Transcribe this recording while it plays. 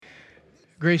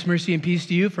Grace, mercy, and peace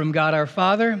to you from God our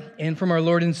Father and from our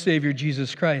Lord and Savior,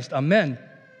 Jesus Christ. Amen.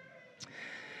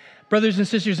 Brothers and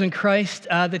sisters in Christ,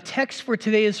 the text for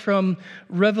today is from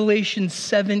Revelation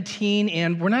 17,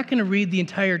 and we're not going to read the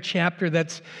entire chapter.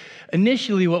 That's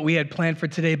initially what we had planned for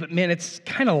today, but man, it's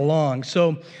kind of long.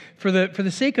 So for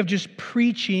the sake of just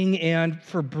preaching and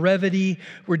for brevity,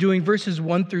 we're doing verses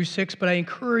 1 through 6, but I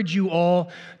encourage you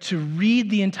all to read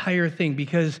the entire thing,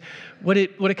 because what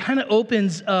it kind of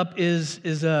opens up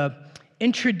is a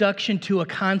introduction to a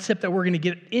concept that we're going to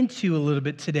get into a little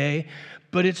bit today,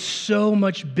 but it's so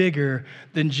much bigger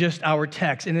than just our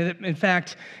text. And it, in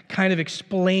fact, kind of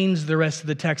explains the rest of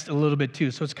the text a little bit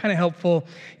too. So it's kind of helpful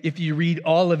if you read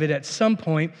all of it at some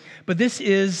point. But this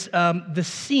is the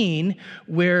scene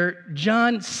where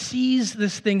John sees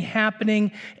this thing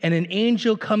happening, and an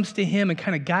angel comes to him and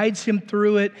kind of guides him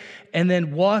through it, and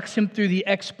then walks him through the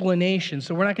explanation.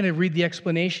 So we're not going to read the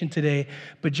explanation today,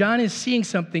 but John is seeing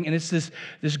something, and it's this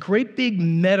great big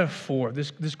metaphor,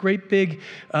 this great big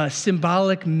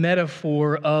symbolic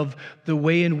metaphor of the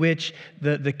way in which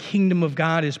the kingdom of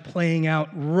God is playing out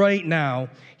right now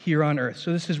here on earth.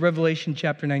 So this is Revelation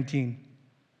chapter 19.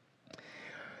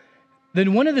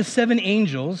 Then one of the seven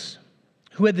angels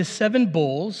who had the seven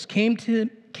bowls came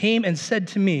and said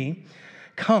to me,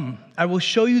 "Come, I will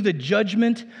show you the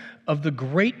judgment of the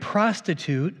great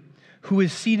prostitute who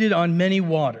is seated on many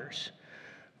waters,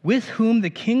 with whom the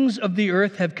kings of the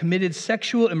earth have committed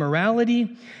sexual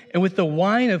immorality, and with the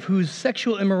wine of whose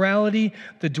sexual immorality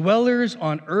the dwellers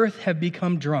on earth have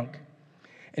become drunk."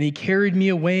 And he carried me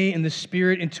away in the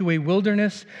spirit into a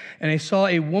wilderness, and I saw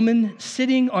a woman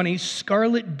sitting on a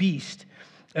scarlet beast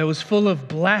that was full of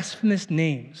blasphemous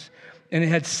names, and it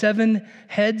had 7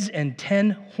 heads and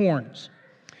 10 horns.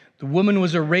 The woman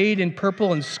was arrayed in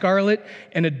purple and scarlet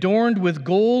and adorned with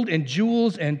gold and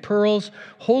jewels and pearls,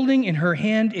 holding in her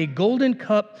hand a golden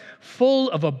cup full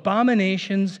of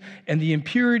abominations and the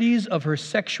impurities of her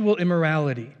sexual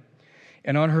immorality.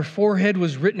 And on her forehead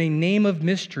was written a name of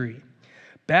mystery: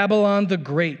 Babylon the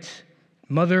Great,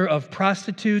 mother of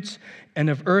prostitutes and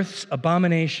of earth's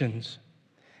abominations.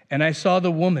 And I saw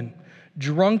the woman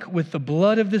drunk with the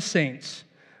blood of the saints,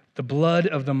 the blood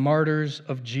of the martyrs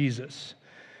of Jesus.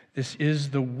 This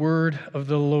is the word of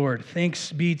the Lord.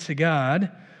 Thanks be to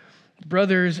God.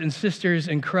 Brothers and sisters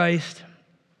in Christ,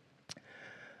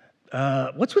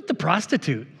 what's with the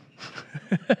prostitute?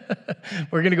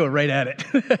 We're going to go right at it.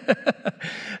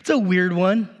 It's a weird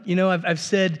one. You know, I've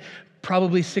said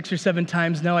probably 6 or 7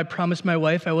 times now, I promised my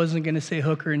wife I wasn't going to say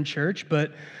hooker in church,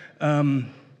 but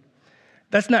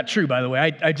that's not true, by the way.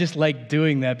 I just like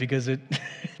doing that because it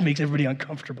makes everybody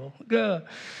uncomfortable.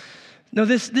 No,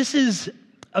 this is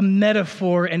a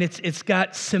metaphor, and it's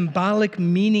got symbolic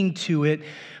meaning to it,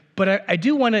 but I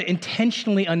do want to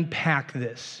intentionally unpack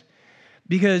this,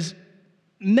 because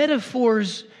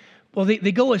metaphors, well,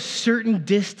 they go a certain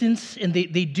distance and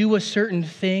they do a certain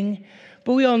thing,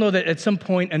 but we all know that at some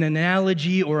point an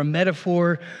analogy or a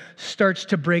metaphor starts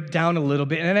to break down a little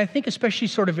bit. And I think especially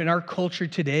sort of in our culture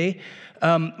today,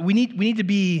 we need to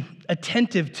be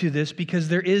attentive to this, because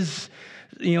there is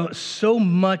so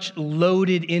much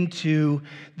loaded into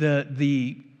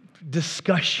the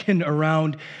discussion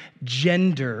around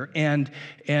gender and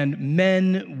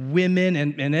men, women,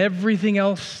 and everything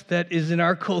else that is in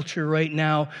our culture right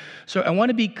now. So I want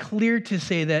to be clear to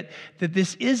say that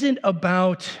this isn't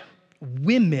about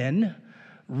women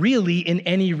really in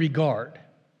any regard,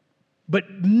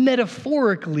 but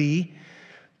metaphorically,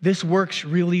 this works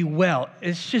really well.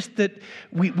 It's just that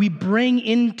we bring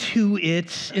into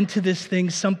this thing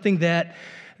something that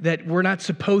we're not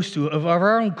supposed to, of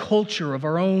our own culture, of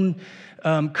our own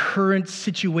current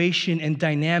situation and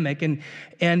dynamic.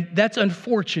 And that's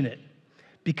unfortunate,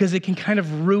 because it can kind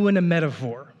of ruin a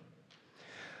metaphor.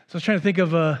 So I was trying to think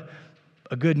of a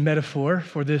good metaphor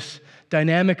for this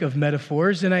dynamic of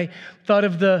metaphors, and I thought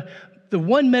of the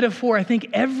one metaphor I think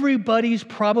everybody's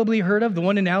probably heard of, the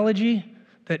one analogy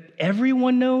that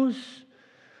everyone knows.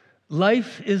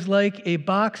 Life is like a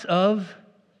box of...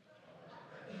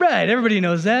 Right, everybody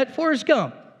knows that. Forrest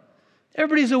Gump.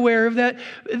 Everybody's aware of that.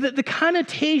 The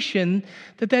connotation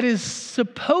that is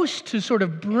supposed to sort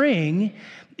of bring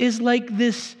is like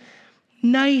this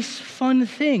nice, fun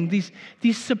thing,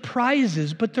 these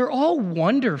surprises, but they're all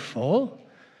wonderful.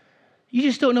 You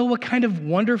just don't know what kind of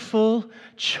wonderful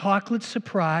chocolate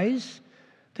surprise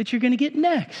that you're going to get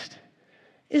next.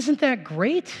 Isn't that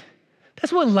great?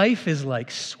 That's what life is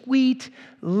like. Sweet,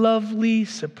 lovely,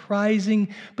 surprising.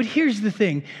 But here's the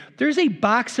thing. There's a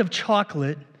box of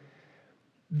chocolate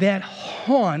that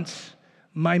haunts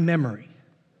my memory.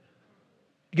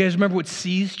 You guys remember what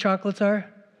C's chocolates are?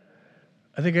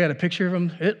 I think I got a picture of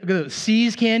them. Look at those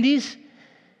C's candies.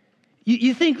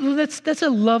 You think, well, that's a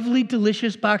lovely,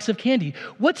 delicious box of candy.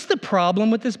 What's the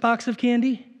problem with this box of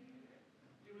candy?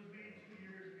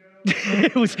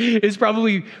 It was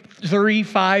probably 3,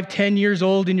 5, 10 years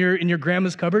old in your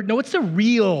grandma's cupboard. No, what's the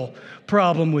real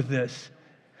problem with this?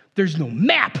 There's no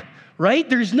map, right?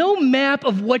 There's no map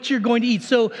of what you're going to eat.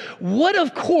 So what,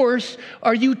 of course,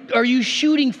 are you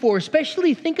shooting for?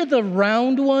 Especially think of the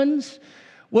round ones.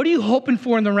 What are you hoping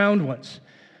for in the round ones?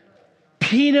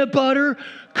 Peanut butter,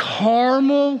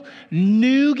 caramel,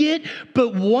 nougat,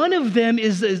 but one of them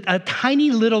is a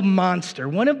tiny little monster.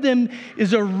 One of them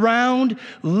is a round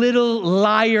little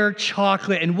liar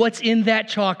chocolate. And what's in that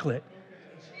chocolate?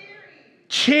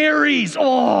 Cherries.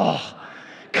 Oh,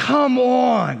 come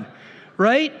on,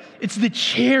 right? It's the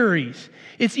cherries.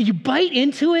 You bite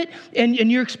into it, and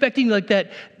you're expecting like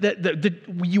that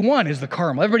what you want is the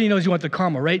caramel. Everybody knows you want the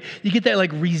caramel, right? You get that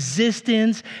like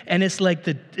resistance, and it's like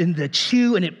in the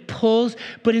chew, and it pulls.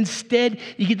 But instead,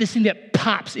 you get this thing that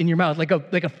pops in your mouth, like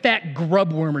a fat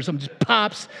grub worm or something. Just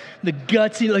pops the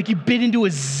guts, like you bit into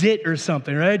a zit or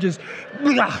something, right? Just,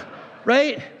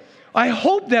 right? I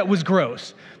hope that was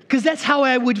gross, because that's how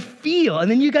I would feel. And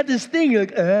then you got this thing, you're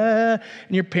like, and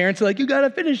your parents are like, you got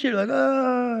to finish it. You're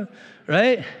like,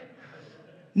 right?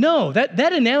 No,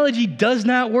 that analogy does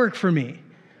not work for me.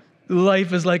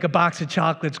 Life is like a box of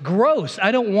chocolates. Gross.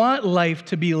 I don't want life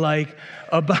to be like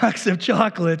a box of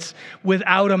chocolates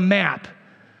without a map.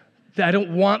 I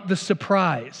don't want the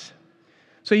surprise.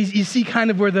 So you see kind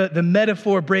of where the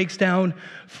metaphor breaks down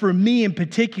for me in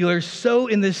particular. So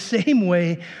in the same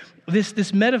way,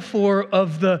 this metaphor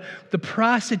of the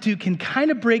prostitute can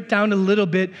kind of break down a little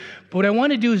bit. But what I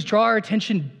want to do is draw our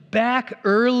attention back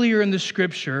earlier in the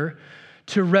scripture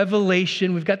to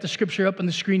Revelation. We've got the scripture up on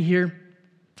the screen here.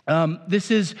 This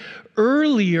is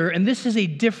earlier, and this is a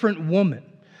different woman.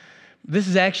 This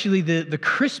is actually the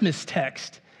Christmas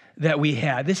text that we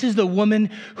had. This is the woman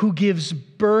who gives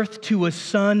birth to a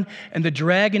son, and the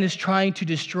dragon is trying to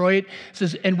destroy it. It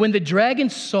says, and when the dragon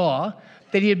saw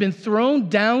that he had been thrown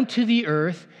down to the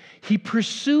earth, he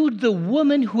pursued the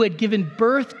woman who had given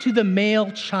birth to the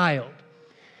male child.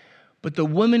 But the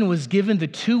woman was given the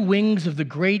 2 wings of the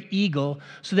great eagle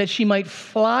so that she might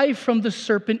fly from the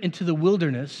serpent into the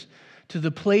wilderness to the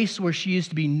place where she is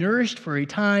to be nourished for a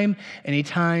time and a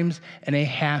times and a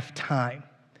half time.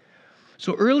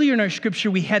 So earlier in our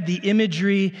scripture, we had the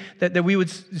imagery that we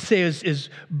would say is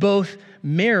both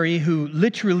Mary, who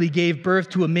literally gave birth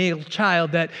to a male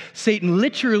child that Satan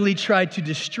literally tried to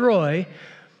destroy,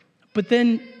 but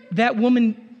then that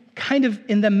woman kind of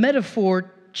in the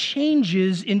metaphor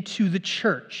changes into the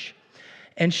church,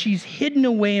 and she's hidden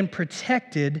away and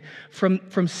protected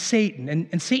from Satan.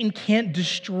 And Satan can't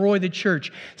destroy the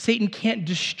church. Satan can't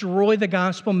destroy the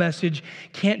gospel message,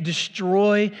 can't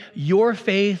destroy your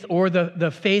faith or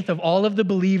the faith of all of the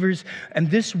believers.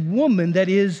 And this woman that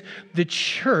is the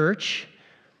church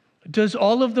does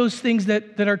all of those things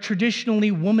that are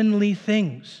traditionally womanly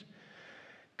things.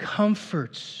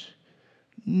 Comforts,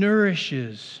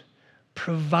 nourishes,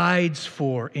 provides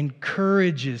for,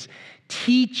 encourages,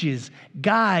 teaches,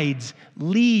 guides,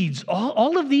 leads,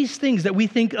 all of these things that we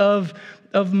think of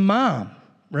mom,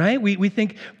 right? We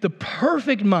think the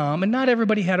perfect mom, and not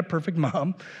everybody had a perfect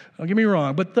mom, don't get me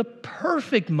wrong, but the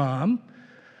perfect mom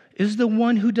is the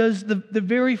one who does the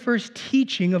very first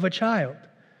teaching of a child.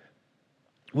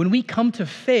 When we come to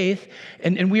faith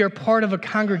and we are part of a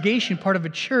congregation, part of a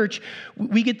church,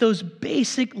 we get those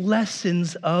basic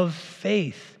lessons of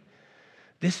faith.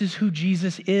 This is who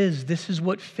Jesus is. This is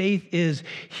what faith is.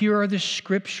 Here are the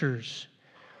scriptures.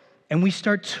 And we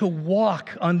start to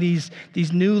walk on these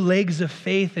new legs of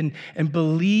faith and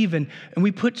believe. And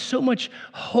we put so much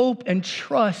hope and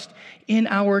trust in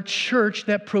our church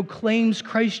that proclaims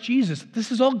Christ Jesus.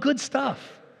 This is all good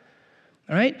stuff.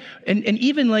 All right? And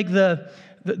even like the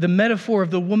metaphor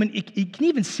of the woman, you can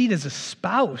even see it as a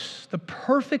spouse, the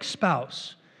perfect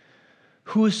spouse,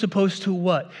 who is supposed to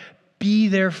what? Be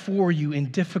there for you in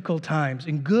difficult times,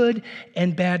 in good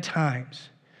and bad times,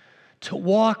 to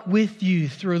walk with you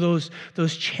through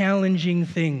those challenging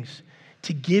things,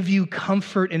 to give you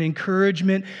comfort and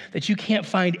encouragement that you can't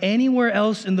find anywhere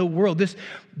else in the world.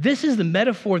 This is the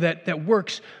metaphor that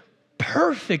works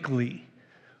perfectly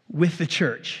with the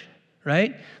church,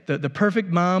 right? The perfect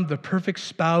mom, the perfect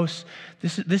spouse.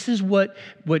 This is what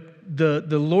the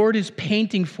Lord is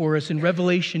painting for us in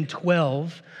Revelation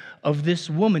 12 of this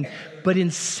woman. But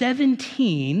in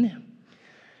 17,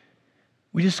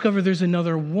 we discover there's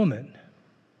another woman.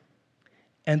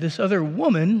 And this other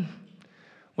woman,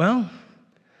 well,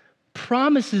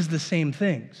 promises the same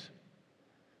things,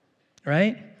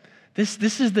 right?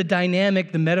 This is the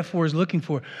dynamic the metaphor is looking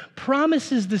for.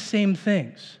 Promise is the same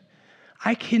things.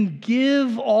 I can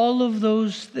give all of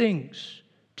those things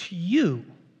to you,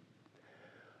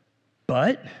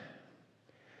 but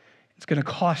it's going to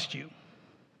cost you.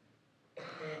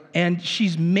 And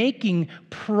she's making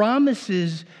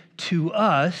promises to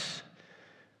us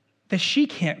that she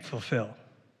can't fulfill.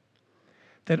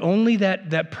 That only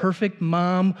that perfect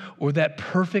mom or that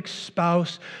perfect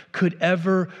spouse could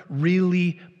ever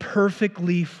really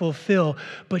perfectly fulfill.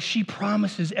 But she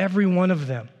promises every one of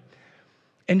them.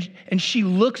 And she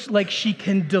looks like she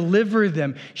can deliver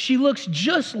them. She looks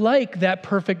just like that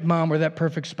perfect mom or that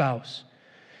perfect spouse.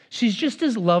 She's just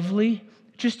as lovely,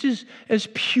 just as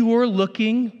pure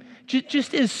looking,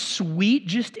 just as sweet,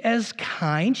 just as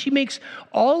kind. She makes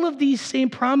all of these same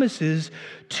promises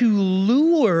to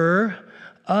lure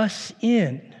us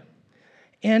in.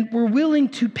 And we're willing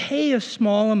to pay a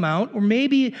small amount or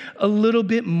maybe a little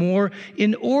bit more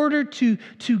in order to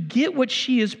get what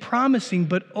she is promising.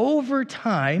 But over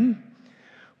time,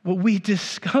 what we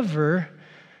discover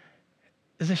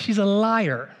is that she's a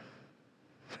liar.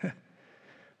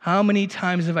 How many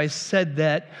times have I said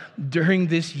that during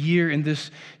this year in this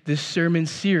sermon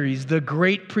series, The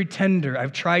Great Pretender?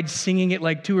 I've tried singing it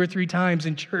like 2 or 3 times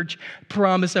in church.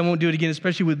 Promise I won't do it again,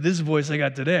 especially with this voice I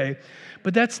got today.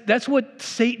 But that's what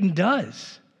Satan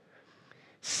does.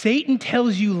 Satan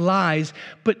tells you lies,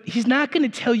 but he's not going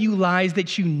to tell you lies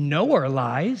that you know are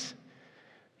lies.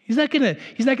 He's not going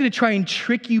to try and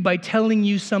trick you by telling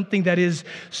you something that is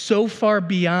so far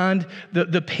beyond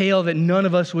the pale that none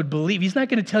of us would believe. He's not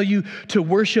going to tell you to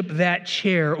worship that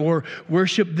chair or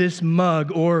worship this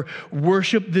mug or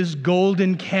worship this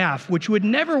golden calf, which would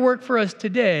never work for us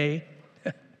today,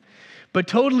 but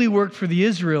totally worked for the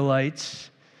Israelites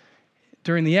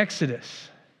during the Exodus.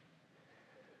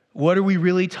 What are we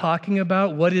really talking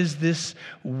about? What is this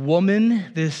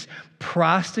woman, this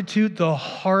prostitute, the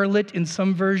harlot in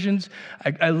some versions?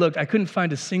 I looked, I couldn't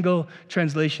find a single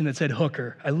translation that said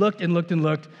hooker. I looked and looked and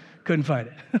looked, couldn't find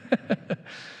it.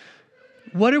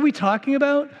 What are we talking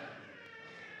about?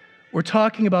 We're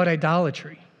talking about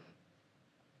idolatry.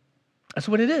 That's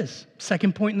what it is.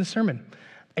 Second point in the sermon,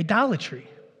 idolatry.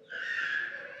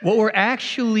 What we're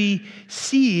actually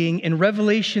seeing in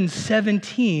Revelation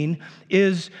 17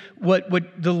 is what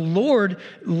the Lord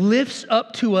lifts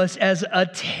up to us as a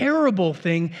terrible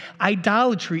thing,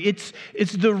 idolatry. It's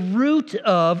the root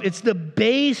of, it's the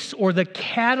base or the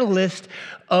catalyst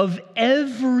of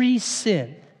every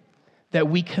sin that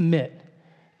we commit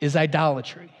is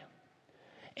idolatry.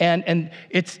 And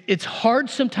it's hard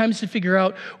sometimes to figure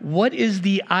out what is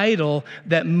the idol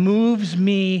that moves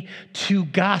me to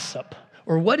gossip.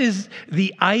 Or what is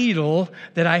the idol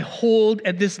that I hold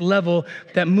at this level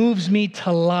that moves me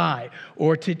to lie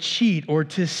or to cheat or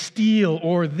to steal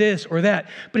or this or that?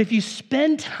 But if you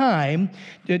spend time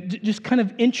just kind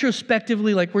of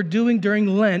introspectively, like we're doing during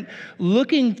Lent,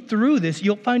 looking through this,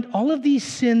 you'll find all of these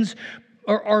sins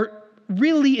are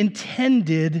really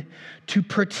intended to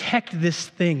protect this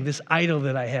thing, this idol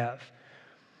that I have,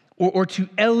 or to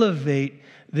elevate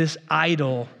this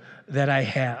idol that I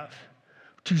have,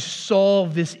 to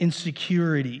solve this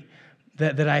insecurity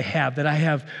that I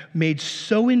have made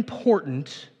so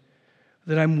important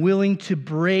that I'm willing to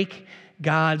break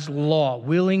God's law,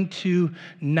 willing to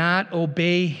not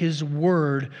obey his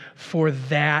word for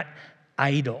that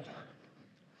idol.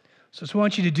 So what I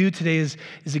want you to do today is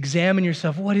examine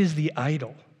yourself. What is the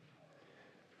idol?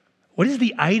 What is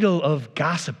the idol of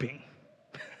gossiping?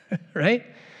 Right?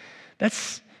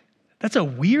 That's a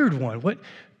weird one.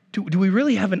 Do we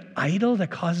really have an idol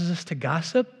that causes us to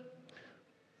gossip?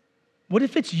 What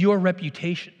if it's your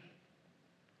reputation?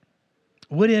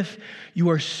 What if you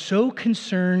are so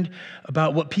concerned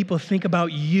about what people think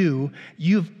about you,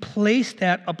 you've placed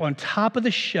that up on top of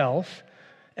the shelf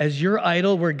as your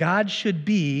idol where God should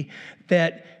be,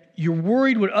 that you're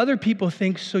worried what other people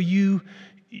think, so you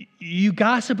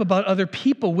gossip about other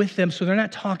people with them so they're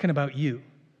not talking about you.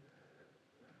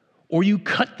 Or you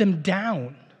cut them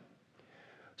down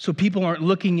so people aren't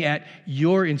looking at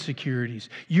your insecurities.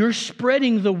 You're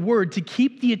spreading the word to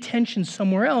keep the attention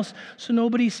somewhere else so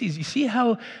nobody sees. You see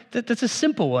how that's a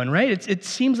simple one, right? It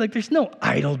seems like there's no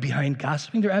idol behind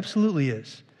gossiping. There absolutely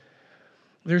is.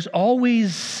 There's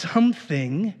always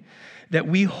something that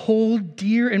we hold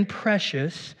dear and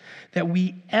precious that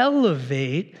we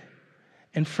elevate,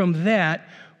 and from that,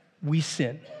 we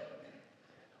sin.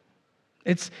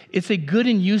 It's a good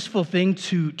and useful thing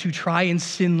to try and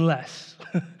sin less.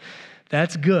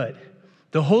 That's good.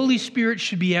 The Holy Spirit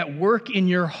should be at work in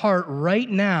your heart right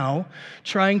now,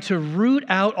 trying to root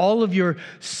out all of your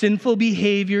sinful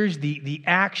behaviors, the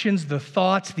actions, the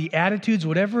thoughts, the attitudes,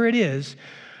 whatever it is.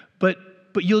 But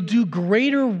you'll do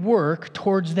greater work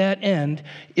towards that end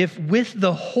if with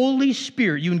the Holy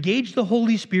Spirit, you engage the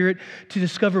Holy Spirit to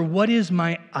discover what is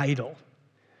my idol.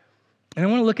 And I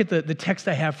want to look at the text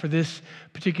I have for this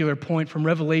particular point from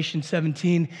Revelation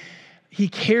 17. He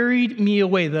carried me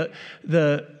away.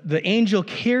 The angel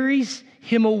carries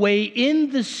him away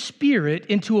in the spirit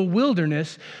into a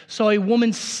wilderness, saw a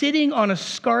woman sitting on a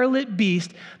scarlet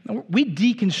beast. Now, we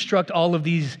deconstruct all of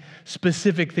these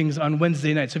specific things on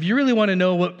Wednesday night. So if you really want to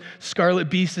know what scarlet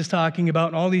beast is talking about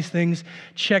and all these things,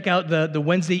 check out the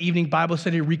Wednesday evening Bible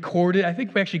study recorded. I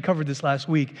think we actually covered this last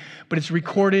week, but it's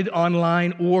recorded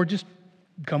online, or just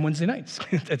come Wednesday nights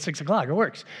at 6 o'clock. It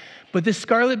works. But this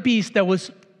scarlet beast that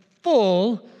was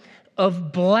full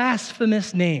of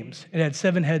blasphemous names. It had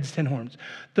 7 heads, 10 horns.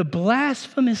 The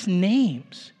blasphemous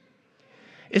names.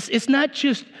 It's not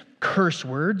just curse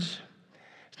words.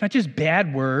 It's not just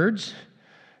bad words.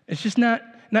 It's just not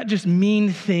just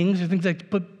mean things or things like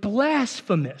that, but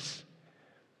blasphemous.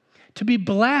 To be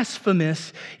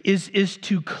blasphemous is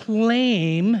to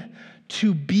claim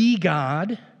to be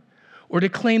God, or to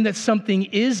claim that something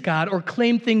is God, or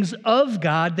claim things of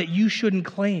God that you shouldn't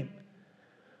claim.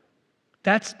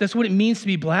 That's what it means to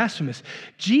be blasphemous.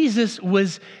 Jesus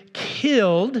was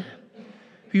killed.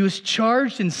 He was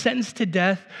charged and sentenced to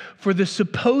death for the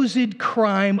supposed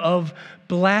crime of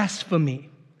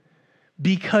blasphemy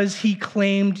because he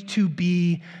claimed to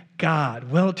be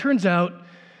God. Well, it turns out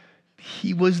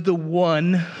he was the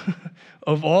one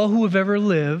of all who have ever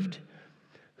lived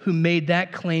who made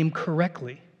that claim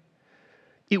correctly.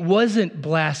 It wasn't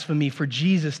blasphemy for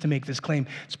Jesus to make this claim.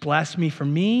 It's blasphemy for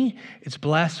me. It's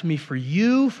blasphemy for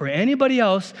you, for anybody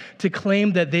else to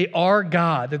claim that they are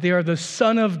God, that they are the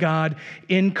Son of God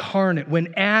incarnate.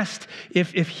 When asked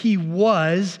if he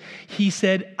was, he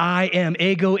said, I am,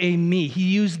 ego eimi. He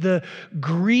used the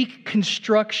Greek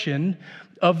construction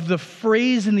of the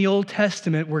phrase in the Old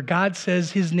Testament where God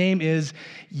says his name is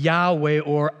Yahweh,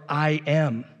 or I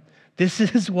am. This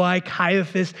is why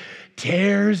Caiaphas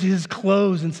tears his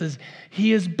clothes and says,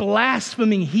 he is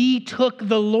blaspheming. He took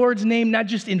the Lord's name not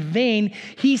just in vain,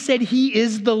 he said he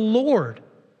is the Lord.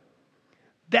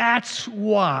 That's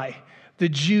why the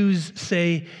Jews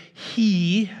say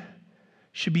he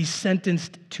should be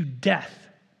sentenced to death.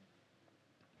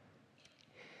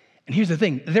 And here's the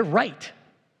thing, they're right.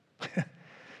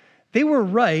 They were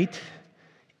right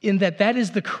in that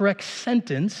is the correct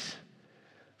sentence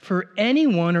for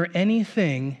anyone or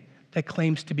anything that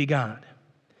claims to be God.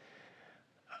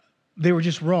 They were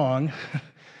just wrong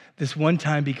this one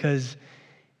time because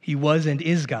he was and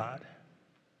is God.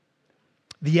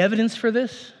 The evidence for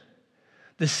this,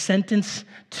 the sentence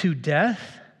to death,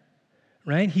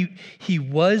 right? He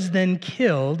was then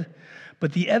killed,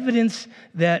 but the evidence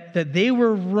that they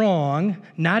were wrong,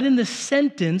 not in the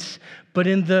sentence, but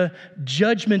in the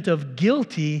judgment of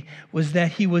guilty, was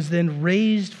that he was then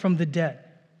raised from the dead.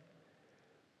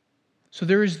 So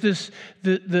there is this,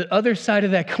 the other side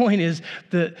of that coin is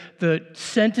the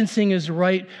sentencing is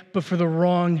right, but for the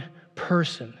wrong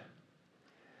person.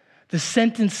 The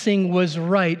sentencing was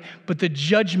right, but the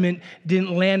judgment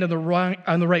didn't land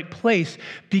on the right place,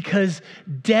 because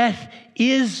death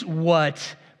is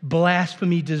what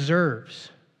blasphemy deserves.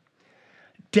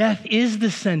 Death is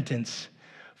the sentence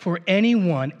for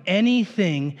anyone,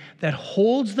 anything that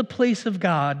holds the place of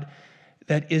God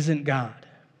that isn't God.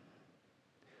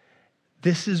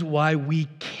 This is why we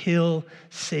kill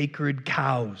sacred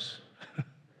cows.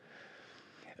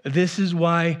 This is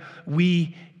why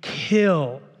we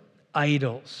kill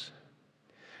idols.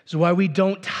 This is why we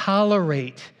don't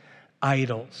tolerate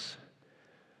idols.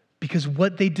 Because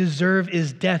what they deserve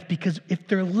is death. Because if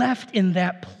they're left in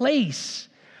that place,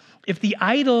 if the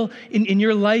idol in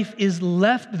your life is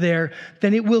left there,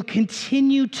 then it will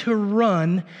continue to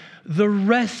run the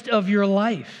rest of your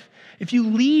life. If you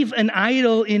leave an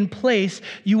idol in place,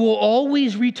 you will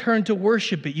always return to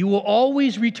worship it. You will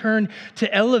always return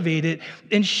to elevate it.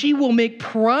 And she will make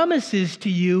promises to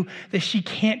you that she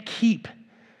can't keep.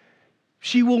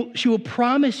 She will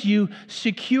promise you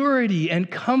security and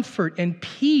comfort and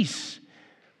peace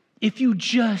if you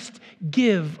just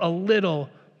give a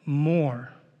little more.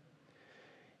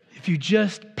 If you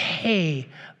just pay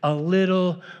a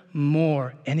little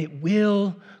more, and it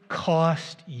will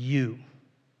cost you.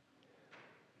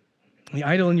 The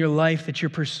idol in your life that you're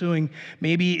pursuing,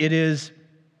 maybe it is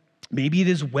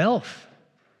wealth.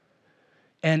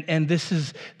 And this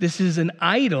is an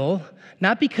idol,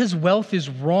 not because wealth is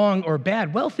wrong or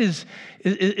bad. Wealth is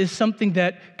something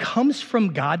that comes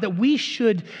from God that we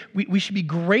should be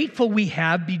grateful we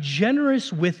have, be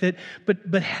generous with it.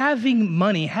 But having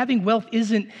money, having wealth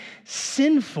isn't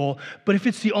sinful. But if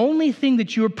it's the only thing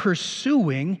that you're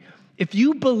pursuing, if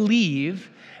you believe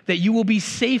that you will be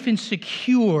safe and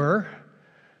secure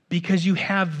because you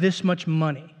have this much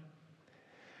money,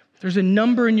 there's a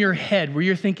number in your head where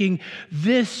you're thinking,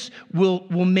 this will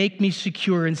make me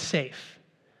secure and safe.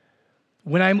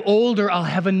 When I'm older, I'll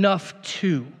have enough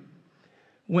too.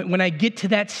 When I get to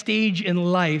that stage in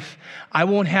life, I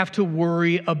won't have to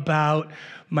worry about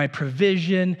my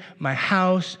provision, my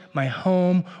house, my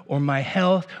home, or my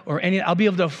health, or any. I'll be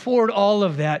able to afford all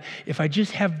of that if I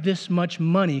just have this much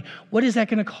money. What is that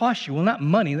going to cost you? Well, not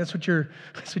money. That's what you're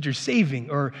saving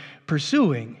or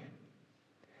pursuing.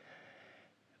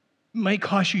 It might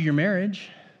cost you your marriage.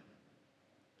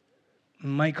 It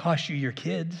might cost you your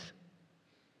kids.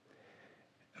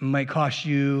 It might cost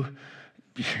you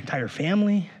your entire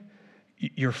family,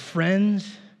 your friends.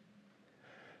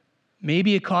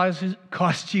 Maybe it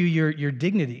costs you your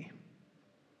dignity.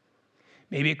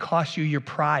 Maybe it costs you your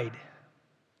pride.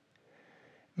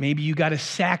 Maybe you got to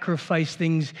sacrifice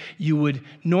things you would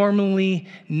normally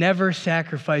never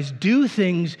sacrifice, do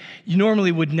things you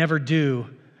normally would never do.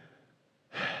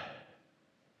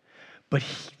 But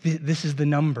this is the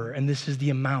number, and this is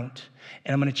the amount,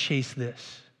 and I'm going to chase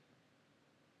this.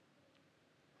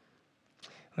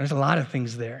 There's a lot of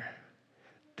things there.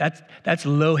 That's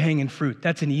low-hanging fruit.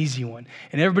 That's an easy one.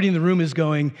 And everybody in the room is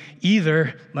going,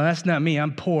 either, well, that's not me,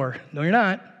 I'm poor. No, you're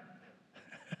not.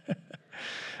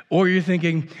 Or you're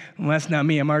thinking, well, that's not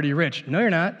me, I'm already rich. No, you're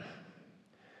not.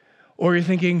 Or you're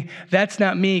thinking, that's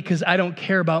not me because I don't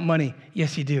care about money.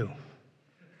 Yes, you do.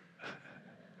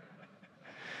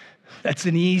 That's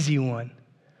an easy one.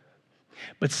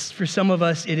 But for some of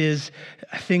us, it is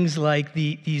things like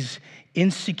these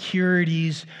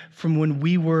insecurities from when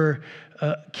we were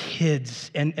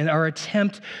kids, and our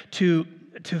attempt to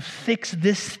fix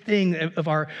this thing of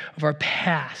our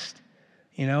past,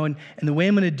 and the way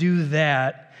I'm going to do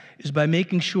that is by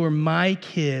making sure my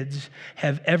kids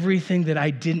have everything that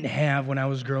I didn't have when I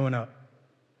was growing up.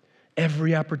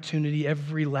 Every opportunity,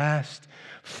 every last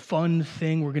fun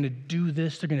thing. We're going to do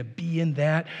this. They're going to be in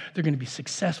that. They're going to be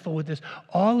successful with this.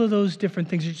 All of those different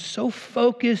things. You're so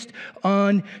focused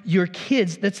on your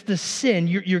kids. That's the sin.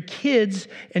 Your kids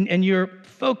and your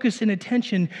focus and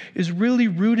attention is really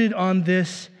rooted on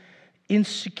this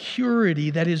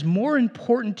insecurity that is more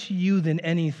important to you than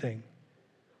anything.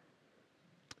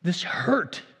 This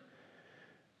hurt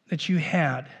that you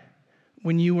had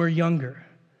when you were younger.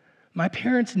 My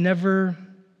parents never,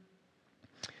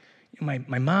 my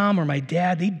mom or my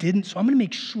dad, they didn't, so I'm going to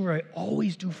make sure I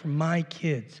always do for my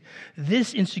kids.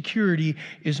 This insecurity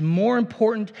is more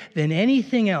important than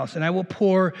anything else, and I will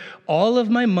pour all of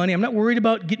my money. I'm not worried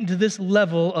about getting to this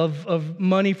level of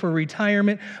money for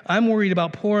retirement. I'm worried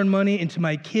about pouring money into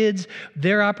my kids,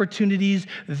 their opportunities,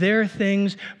 their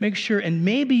things. Make sure, and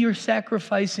maybe you're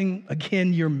sacrificing,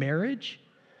 again, your marriage.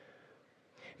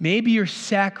 Maybe you're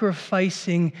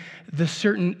sacrificing the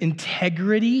certain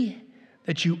integrity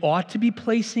that you ought to be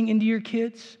placing into your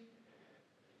kids.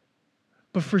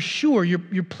 But for sure,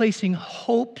 you're placing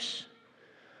hopes,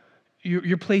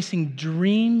 you're placing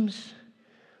dreams,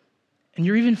 and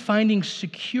you're even finding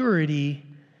security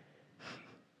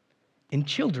in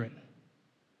children.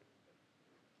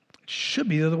 It should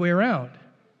be the other way around.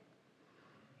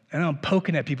 I know I'm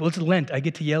poking at people. It's Lent. I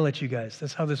get to yell at you guys.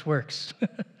 That's how this works.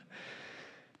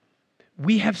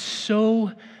 We have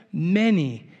so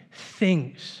many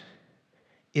things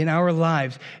in our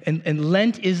lives, and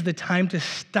Lent is the time to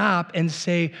stop and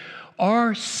say,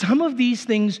 are some of these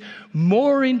things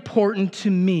more important to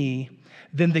me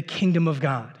than the kingdom of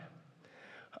God?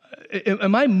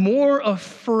 Am I more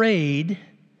afraid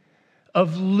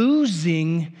of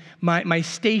losing my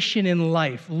station in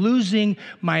life, losing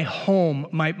my home,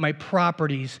 my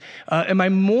properties? Am I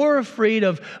more afraid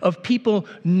of people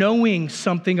knowing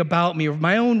something about me or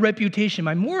my own reputation? Am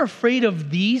I more afraid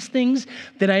of these things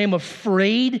than I am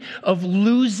afraid of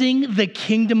losing the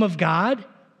kingdom of God?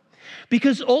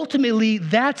 Because ultimately,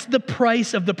 that's the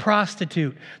price of the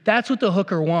prostitute. That's what the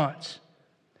hooker wants.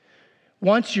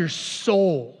 Wants your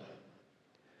soul.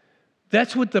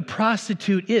 That's what the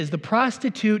prostitute is. The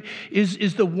prostitute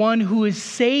is the one who is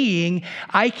saying,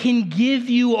 I can give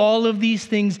you all of these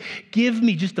things. Give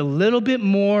me just a little bit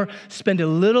more, spend a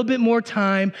little bit more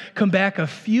time, come back a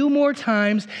few more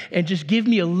times, and just give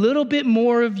me a little bit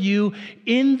more of you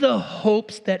in the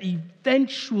hopes that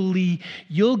eventually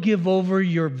you'll give over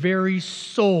your very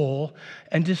soul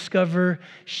and discover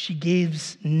she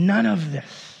gave none of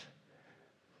this.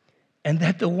 And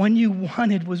that the one you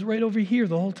wanted was right over here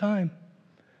the whole time.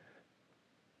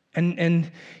 And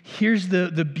here's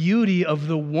the beauty of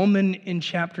the woman in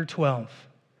chapter 12.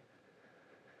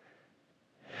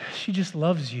 She just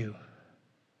loves you.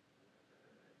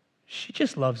 She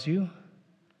just loves you.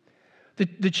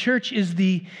 The church is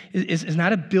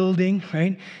not a building,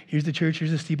 right? Here's the church,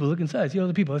 here's the steeple, look inside, see all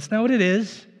the people. That's not what it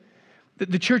is.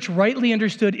 The church, rightly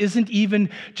understood, isn't even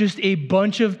just a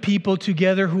bunch of people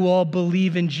together who all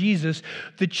believe in Jesus.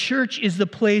 The church is the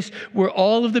place where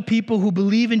all of the people who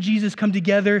believe in Jesus come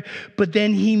together, but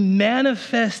then he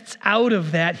manifests out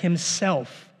of that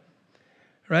himself,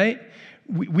 right?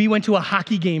 We went to a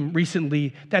hockey game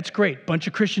recently. That's great. Bunch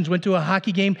of Christians went to a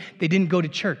hockey game. They didn't go to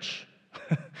church.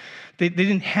 They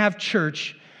didn't have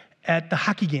church at the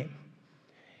hockey game.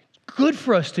 Good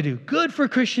for us to do. Good for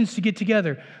Christians to get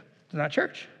together. It's not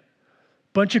church.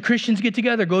 Bunch of Christians get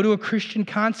together, go to a Christian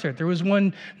concert. There was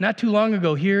one not too long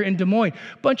ago here in Des Moines.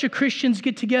 Bunch of Christians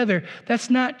get together. That's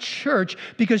not church,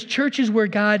 because church is where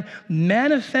God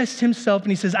manifests himself,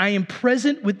 and he says, I am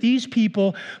present with these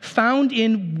people, found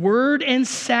in word and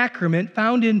sacrament,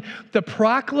 found in the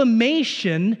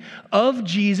proclamation of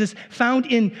Jesus, found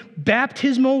in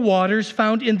baptismal waters,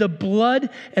 found in the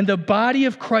blood and the body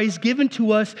of Christ given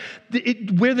to us.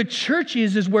 Where the church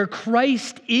is where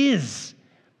Christ is.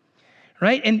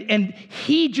 Right? And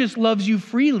he just loves you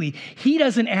freely. He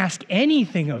doesn't ask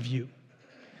anything of you.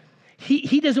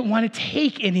 He doesn't want to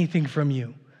take anything from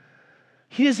you.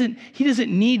 He doesn't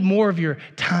need more of your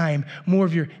time, more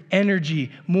of your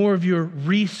energy, more of your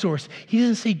resource. He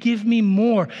doesn't say, give me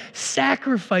more.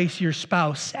 Sacrifice your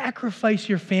spouse, sacrifice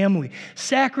your family,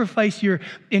 sacrifice your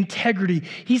integrity.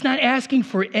 He's not asking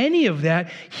for any of that.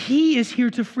 He is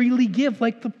here to freely give,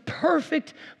 like the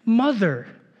perfect mother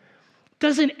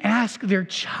doesn't ask their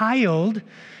child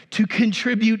to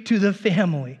contribute to the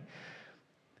family,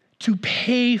 to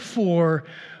pay for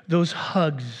those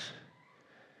hugs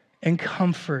and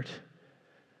comfort.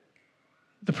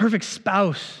 The perfect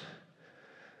spouse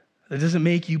that doesn't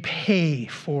make you pay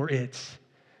for it,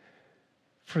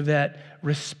 for that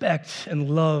respect and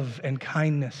love and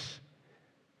kindness.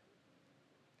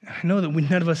 I know that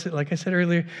none of us, like I said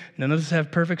earlier, none of us have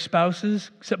perfect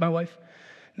spouses, except my wife.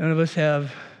 None of us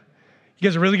have. You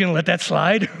guys are really going to let that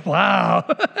slide? Wow.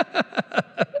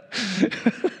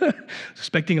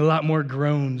 Expecting a lot more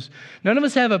groans. None of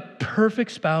us have a perfect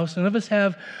spouse. None of us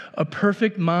have a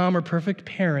perfect mom or perfect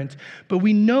parent, but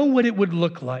we know what it would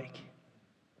look like.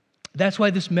 That's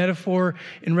why this metaphor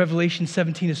in Revelation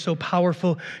 17 is so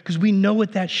powerful, because we know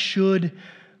what that should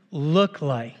look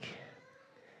like.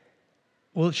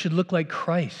 Well, it should look like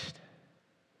Christ.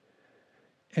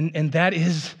 And that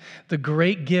is the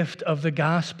great gift of the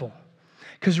gospel.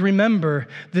 Because remember,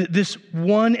 this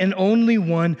one and only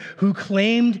one who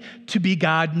claimed to be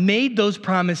God, made those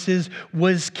promises,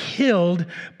 was killed,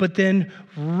 but then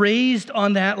raised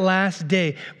on that last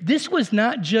day. This was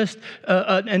not just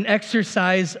an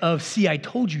exercise of, see, I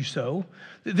told you so.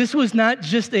 This was not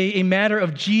just a matter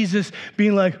of Jesus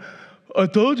being like, I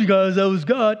told you guys I was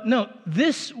God. No,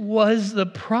 this was the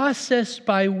process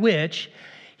by which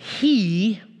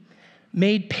he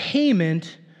made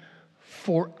payment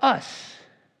for us.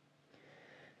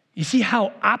 You see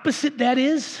how opposite that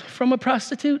is from a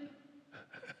prostitute?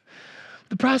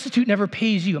 The prostitute never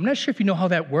pays you. I'm not sure if you know how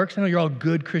that works. I know you're all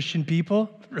good Christian people,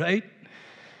 right?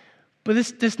 But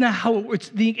that's not how it works. It's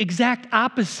the exact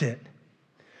opposite.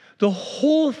 The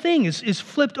whole thing is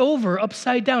flipped over,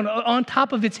 upside down, on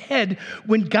top of its head,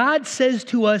 when God says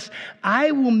to us,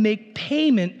 I will make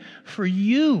payment for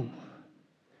you.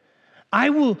 I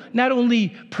will not only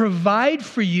provide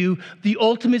for you the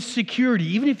ultimate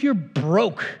security, even if you're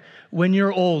broke when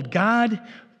you're old, God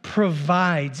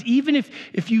provides. Even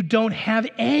if you don't have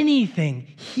anything,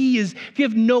 if you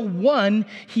have no one,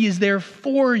 he is there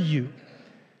for you.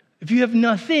 If you have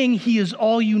nothing, he is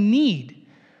all you need.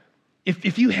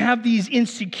 If you have these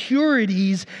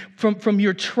insecurities from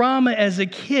your trauma as a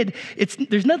kid,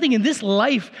 there's nothing in this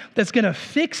life that's going to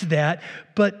fix that,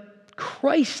 but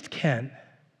Christ can.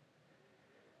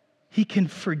 He can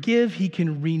forgive, he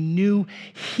can renew,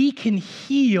 he can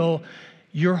heal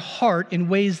your heart in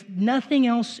ways nothing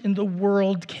else in the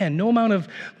world can. No amount of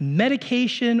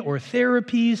medication or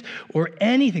therapies or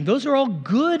anything. Those are all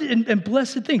good and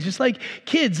blessed things, just like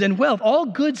kids and wealth, all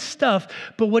good stuff.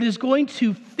 But what is going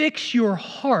to fix your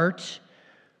heart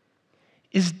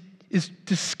is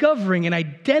discovering and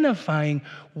identifying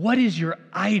what is your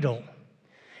idol.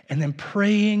 and then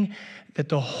praying that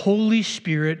the Holy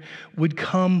Spirit would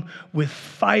come with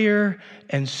fire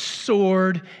and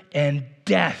sword and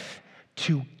death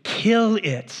to kill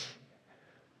it.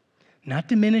 Not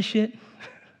diminish it,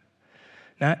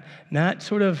 not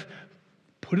sort of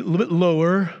put it a little bit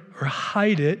lower or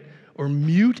hide it or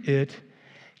mute it,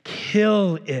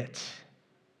 kill it.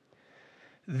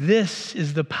 This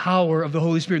is the power of the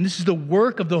Holy Spirit, and this is the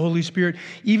work of the Holy Spirit.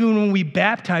 Even when we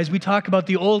baptize, we talk about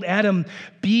the old Adam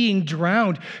being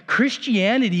drowned.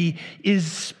 Christianity is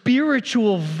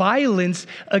spiritual violence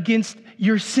against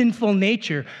your sinful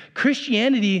nature.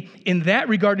 Christianity, in that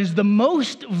regard, is the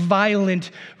most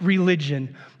violent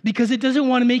religion because it doesn't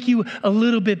want to make you a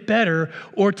little bit better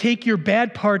or take your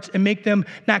bad parts and make them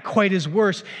not quite as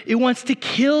worse. It wants to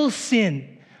kill sin.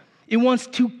 It wants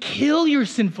to kill your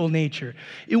sinful nature.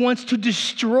 It wants to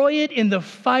destroy it in the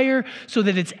fire so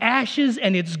that it's ashes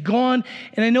and it's gone.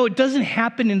 And I know it doesn't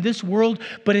happen in this world,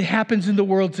 but it happens in the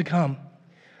world to come.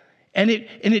 And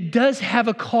it does have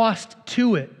a cost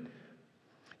to it.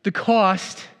 The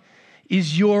cost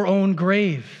is your own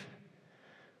grave.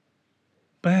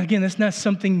 But again, that's not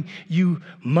something you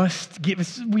must give.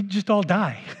 We just all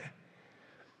die.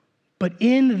 But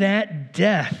in that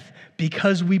death,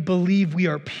 because we believe we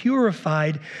are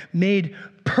purified, made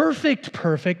perfect,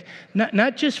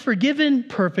 not just forgiven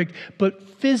perfect, but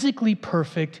physically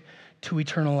perfect to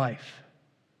eternal life.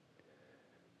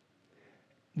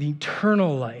 The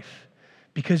eternal life,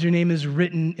 because your name is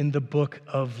written in the book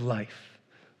of life.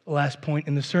 The last point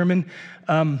in the sermon.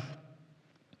 I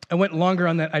went longer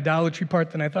on that idolatry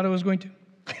part than I thought I was going to.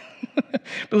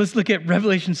 But let's look at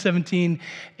Revelation 17,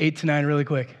 8-9 really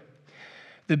quick.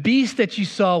 The beast that you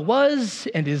saw was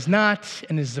and is not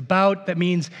and is about, that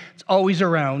means it's always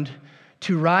around,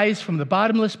 to rise from the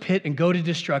bottomless pit and go to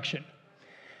destruction.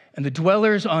 And the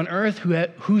dwellers on earth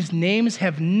whose names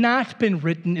have not been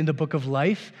written in the book of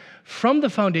life from the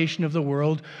foundation of the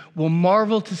world will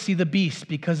marvel to see the beast,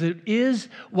 because it is,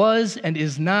 was, and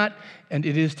is not, and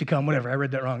it is to come. Whatever, I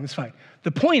read that wrong. It's fine.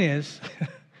 The point is,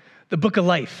 the book of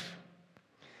life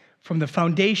from the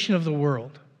foundation of the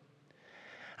world.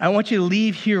 I want you to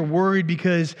leave here worried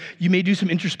because you may do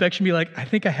some introspection, be like, I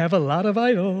think I have a lot of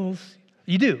idols.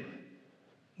 You do.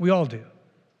 We all do.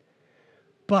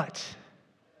 But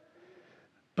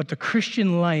the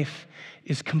Christian life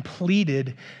is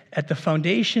completed at the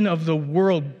foundation of the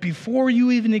world. Before you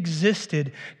even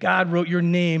existed, God wrote your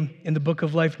name in the book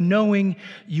of life, knowing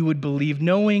you would believe,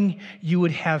 knowing you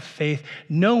would have faith,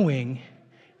 knowing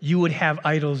you would have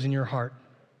idols in your heart,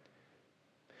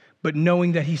 but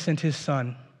knowing that he sent his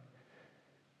son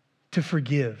to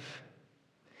forgive,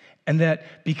 and that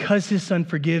because his son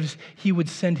forgives, he would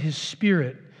send his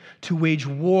spirit to wage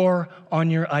war on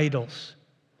your idols,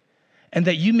 and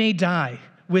that you may die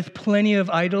with plenty of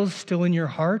idols still in your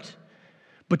heart,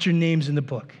 but your name's in the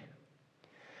book.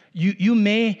 You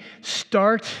may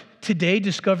start today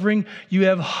discovering you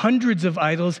have hundreds of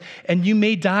idols, and you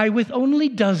may die with only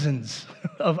dozens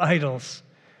of idols,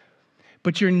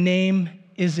 but your name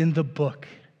is in the book.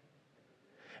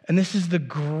 And this is the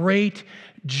great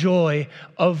joy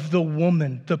of the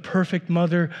woman, the perfect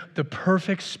mother, the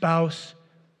perfect spouse,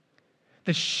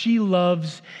 that she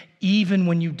loves even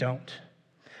when you don't,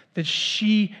 that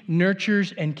she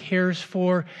nurtures and cares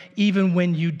for even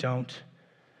when you don't,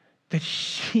 that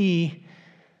she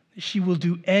will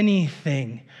do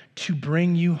anything to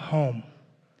bring you home,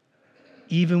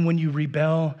 even when you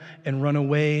rebel and run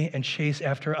away and chase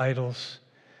after idols.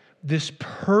 This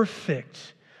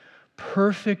perfect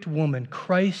woman,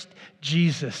 Christ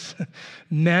Jesus,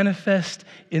 manifest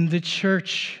in the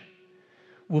church,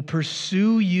 will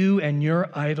pursue you and your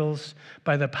idols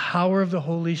by the power of the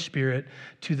Holy Spirit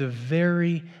to the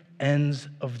very ends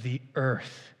of the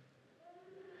earth,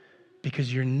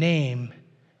 because your name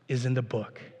is in the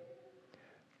book.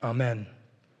 Amen.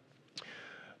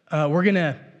 We're going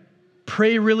to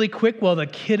pray really quick while the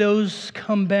kiddos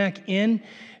come back in.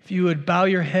 If you would bow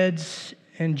your heads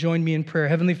and join me in prayer.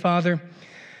 Heavenly Father,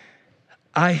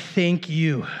 I thank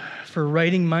you for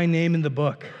writing my name in the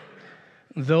book.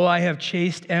 Though I have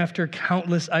chased after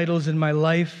countless idols in my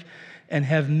life and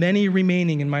have many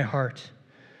remaining in my heart,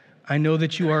 I know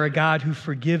that you are a God who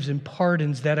forgives and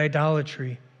pardons that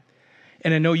idolatry.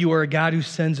 And I know you are a God who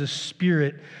sends a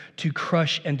spirit to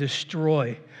crush and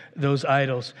destroy those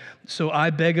idols. So I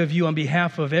beg of you on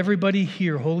behalf of everybody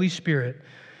here, Holy Spirit,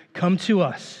 come to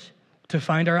us to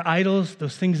find our idols,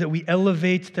 those things that we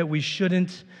elevate that we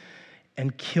shouldn't,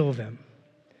 and kill them.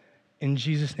 In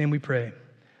Jesus' name we pray.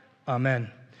 Amen.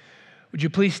 Would you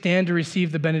please stand to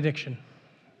receive the benediction?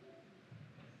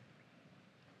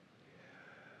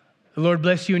 The Lord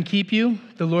bless you and keep you.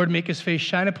 The Lord make his face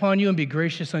shine upon you and be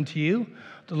gracious unto you.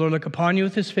 The Lord look upon you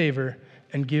with his favor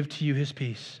and give to you his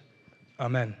peace.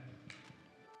 Amen.